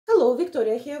Hello,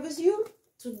 Victoria here with you.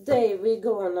 Today we're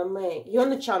gonna make, you're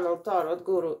on the channel Tarot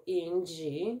Guru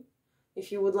ENG.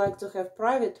 If you would like to have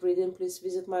private reading, please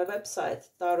visit my website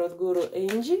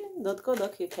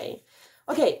tarotgurueng.co.uk.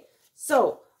 Okay,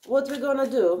 so what we're gonna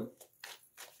do,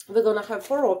 we're gonna have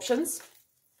 4 options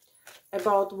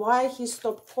about why he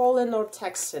stopped calling or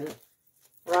texting,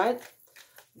 right?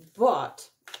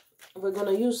 But we're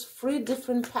gonna use 3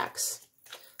 different packs.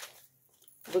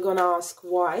 We're gonna ask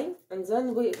why, and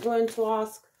then we're going to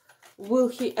ask, will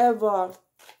he ever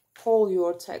call you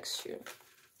or text you?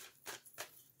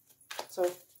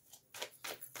 So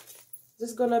this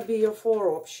is gonna be your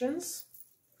 4 options.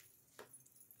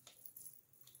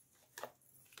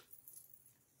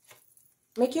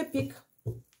 Make your pick.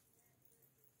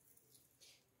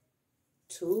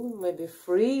 2, maybe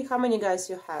 3. How many guys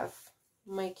you have?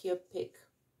 Make your pick.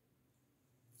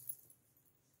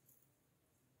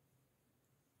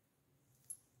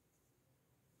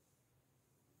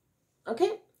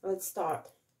 Okay, let's start.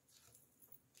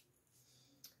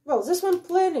 Well, this one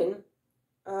planning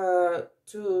to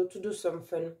do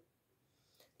something.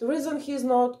 The reason he's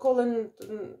not calling,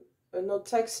 not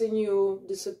texting you,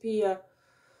 disappear.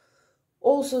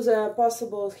 Also, there are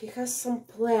possible he has some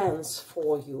plans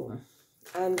for you,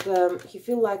 and he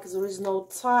feel like there is no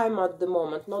time at the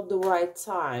moment, not the right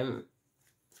time.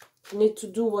 He need to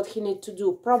do what he need to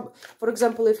do. For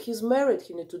example, if he's married,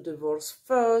 he need to divorce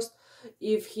first.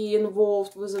 If he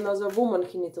involved with another woman,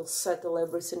 he need to settle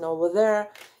everything over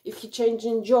there. If he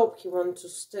changing job, he want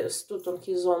to stood on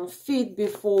his own feet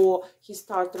before he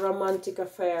start romantic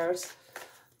affairs.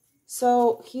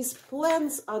 So his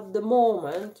plans at the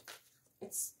moment,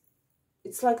 it's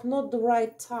like not the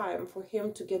right time for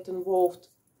him to get involved,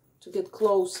 to get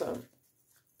closer.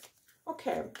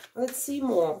 Okay, let's see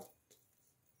more.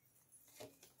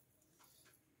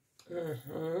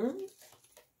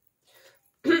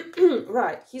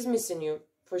 Right, he's missing you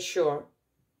for sure.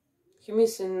 He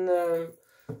missing.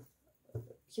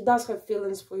 He does have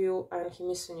feelings for you, and he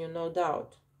missing you, no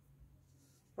doubt.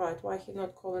 Right, why he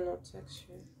not calling or text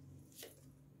you?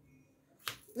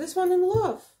 This one in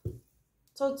love,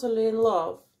 totally in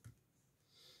love.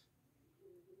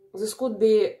 This could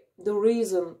be the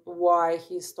reason why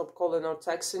he stopped calling or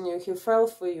texting you. He fell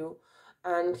for you,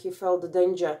 and he felt the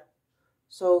danger.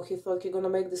 So he thought you're gonna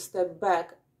make the step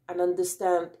back and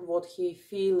understand what he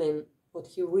feeling, what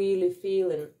he really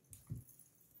feeling.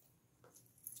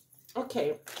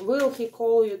 Okay, will he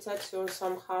call you, text you, or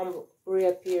somehow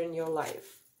reappear in your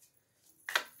life?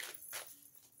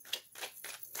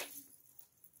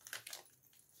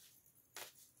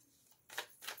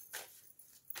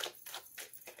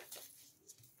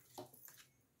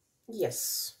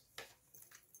 Yes.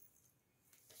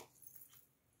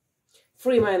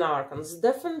 3 main arcans.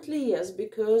 Definitely yes,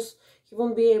 because he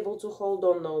won't be able to hold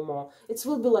on no more. It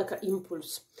will be like an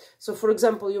impulse. So, for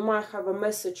example, you might have a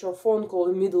message or phone call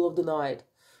in the middle of the night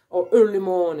or early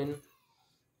morning,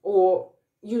 or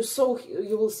you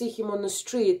will see him on the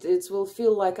street. It will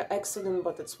feel like an accident,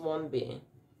 but it won't be,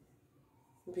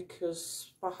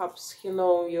 because perhaps he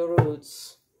knows your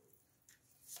roots.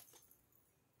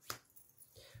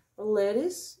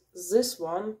 Ladies, this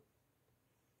one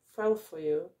fell for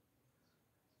you.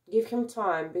 Give him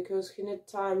time, because he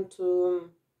needs time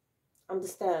to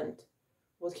understand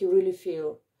what he really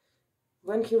feels.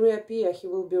 When he reappears, he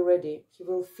will be ready. He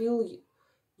will feel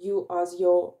you as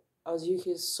you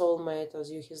his soulmate,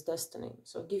 as you his destiny.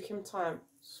 So give him time.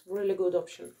 It's a really good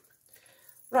option.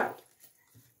 Right.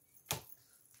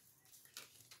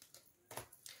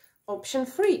 Option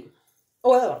 3.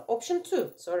 Well, option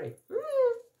 2, sorry.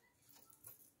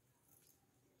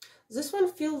 This one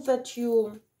feels that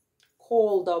you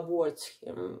cold towards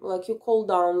him, like you cool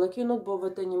down, like you're not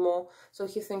bothered anymore. So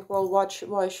he think, well, why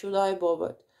should I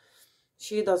bother?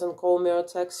 She doesn't call me or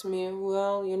text me.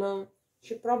 Well, you know,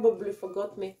 she probably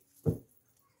forgot me.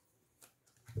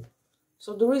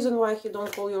 So the reason why he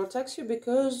don't call you or text you,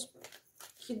 because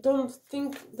he don't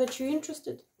think that you're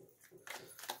interested.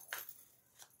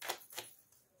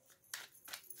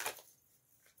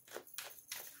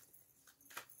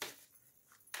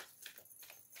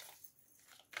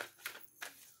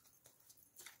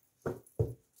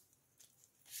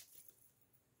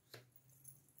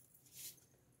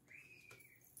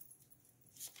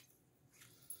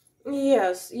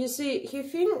 Yes, you see, he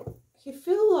feel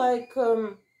like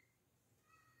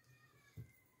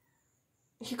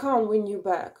he can't win you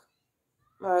back,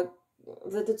 like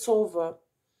that it's over.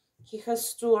 He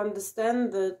has to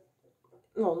understand that,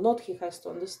 no, not he has to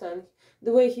understand,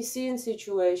 the way he sees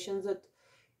situations, that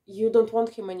you don't want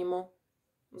him anymore.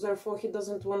 Therefore, he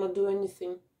doesn't want to do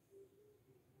anything.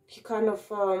 He kind of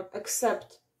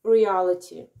accept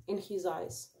reality in his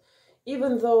eyes,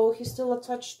 even though he's still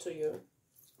attached to you.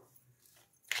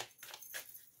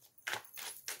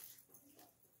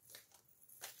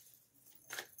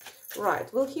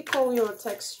 Right, will he call you or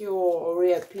text you or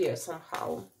reappear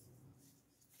somehow?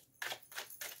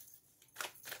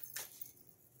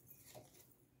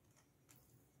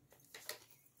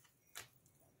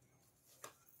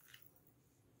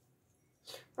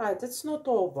 Right, it's not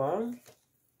over.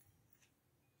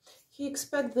 He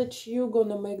expects that you're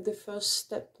gonna make the first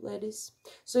step, ladies.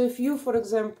 So if you, for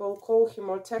example, call him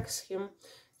or text him,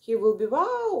 he will be,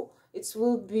 wow, it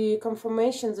will be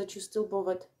confirmation that you're still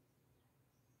bothered,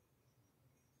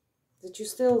 that you're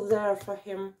still there for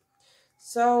him.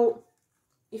 So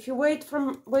if you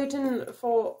waiting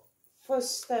for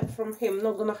first step from him,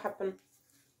 not gonna happen.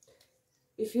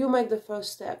 If you make the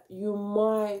first step, you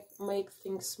might make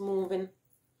things moving.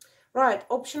 Right,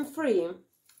 option 3.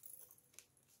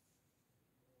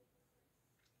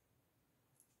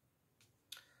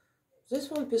 This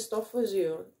one pissed off with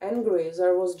you, angry,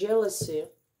 there was jealousy.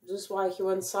 This is why he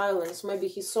went silent. Maybe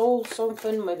he saw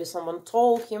something, maybe someone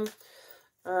told him,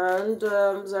 and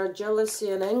there's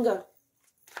jealousy and anger.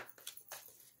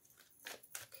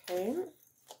 Okay.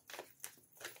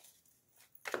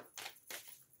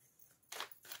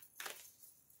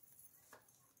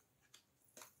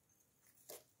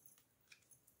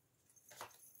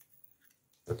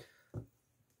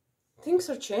 Things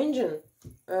are changing.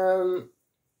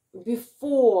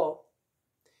 Before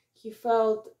he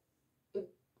felt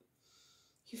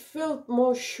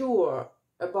more sure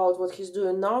about what he's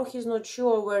doing. Now he's not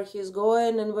sure where he's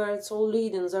going and where it's all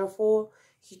leading. Therefore,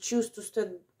 he chose to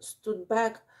stood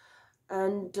back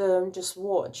and just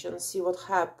watch and see what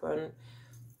happened.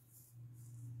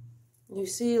 You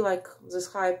see, like this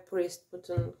high priest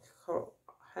putting her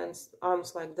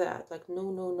arms like that, like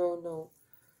no, no, no, no,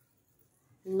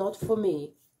 not for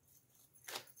me.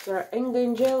 There are anger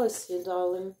and jealousy,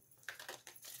 darling.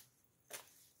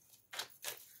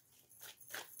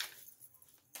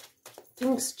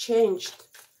 Things changed.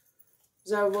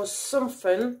 There was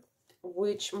something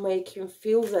which made him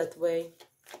feel that way.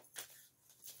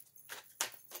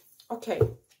 Okay.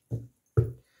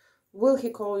 Will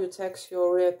he call you, text you,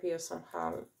 or reappear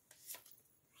somehow?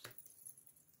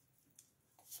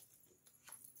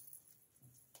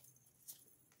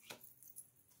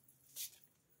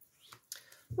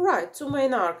 Right, 2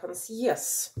 main arcans.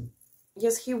 Yes.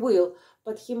 Yes, he will.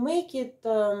 But he make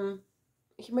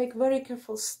very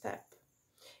careful step.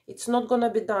 It's not gonna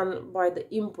be done by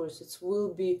the impulse. It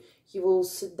will be, he will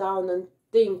sit down and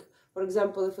think. For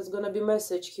example, if it's gonna be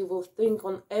message, he will think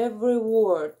on every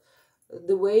word,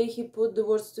 the way he put the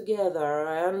words together,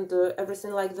 and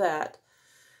everything like that.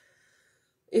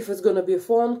 If it's gonna be a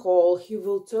phone call, he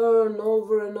will turn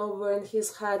over and over in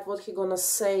his head what he gonna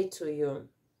say to you.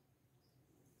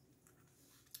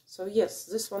 So yes,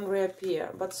 this one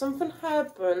reappear, but something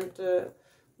happened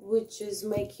which is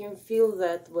making him feel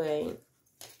that way.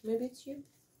 Maybe it's you.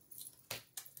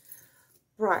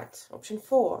 Right, option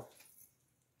 4.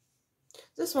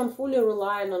 This one fully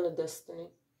relying on the destiny.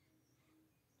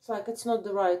 It's like it's not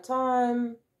the right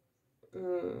time,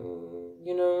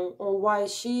 you know, or why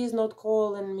she's not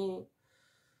calling me,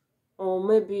 or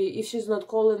maybe if she's not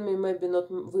calling me, maybe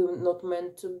we're not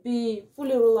meant to be.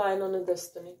 Fully relying on the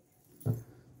destiny.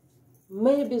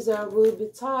 Maybe there will be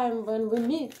time when we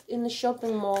meet in the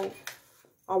shopping mall.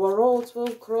 Our roads will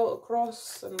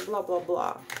cross and blah, blah,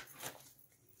 blah.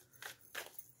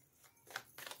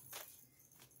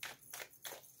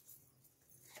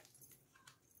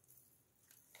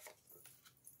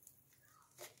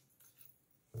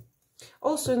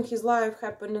 Also in his life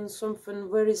happening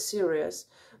something very serious.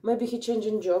 Maybe he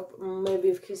changing job. Maybe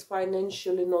if he's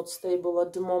financially not stable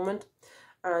at the moment.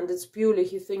 And it's purely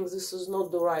he thinks this is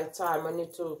not the right time. I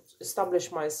need to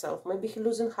establish myself. Maybe he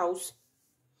losing house.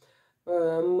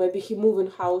 Maybe he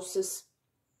moving houses.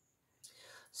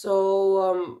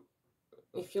 So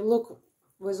if you look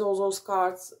with all those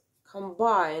cards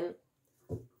combined,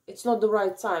 it's not the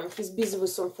right time. He's busy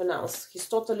with something else. He's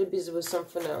totally busy with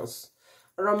something else.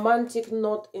 Romantic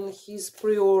not in his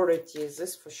priorities,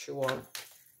 that's for sure.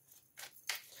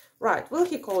 Right, will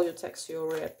he call you, text you,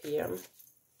 or reappear?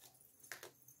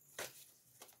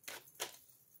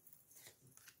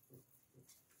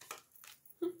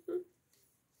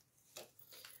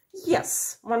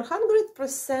 Yes,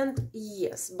 100%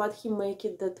 yes, but he make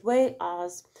it that way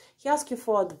as he asks you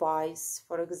for advice,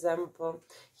 for example.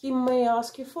 He may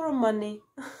ask you for money.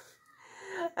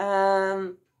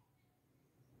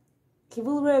 He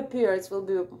will reappear, it will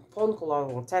be a phone call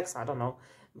or text, I don't know.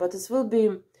 But it will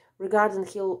be regarding,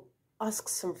 he'll ask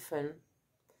something.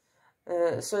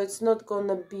 So it's not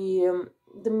gonna be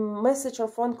the message or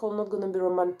phone call not gonna be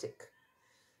romantic,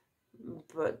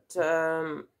 but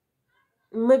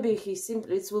maybe he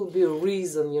simply, it will be a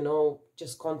reason, you know,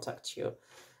 just contact you.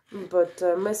 But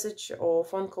message or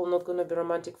phone call not gonna be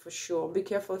romantic for sure. Be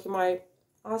careful, he might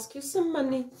ask you some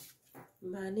money.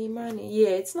 Money. Yeah,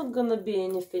 it's not gonna be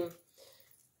anything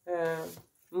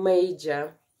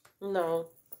major. No.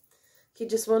 He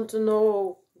just want to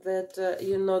know that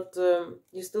you're not,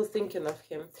 you're still thinking of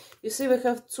him. You see, we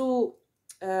have two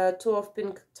of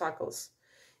pink tackles.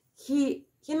 He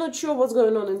not sure what's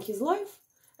going on in his life,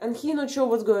 and he not sure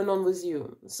what's going on with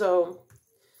you. So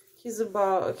he's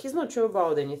not sure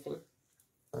about anything,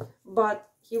 but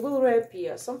he will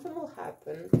reappear. Something will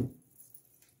happen.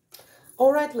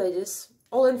 All right, ladies,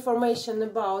 all information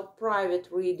about private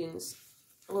readings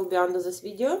will be under this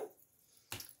video.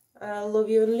 I love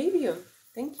you and leave you.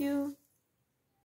 Thank you.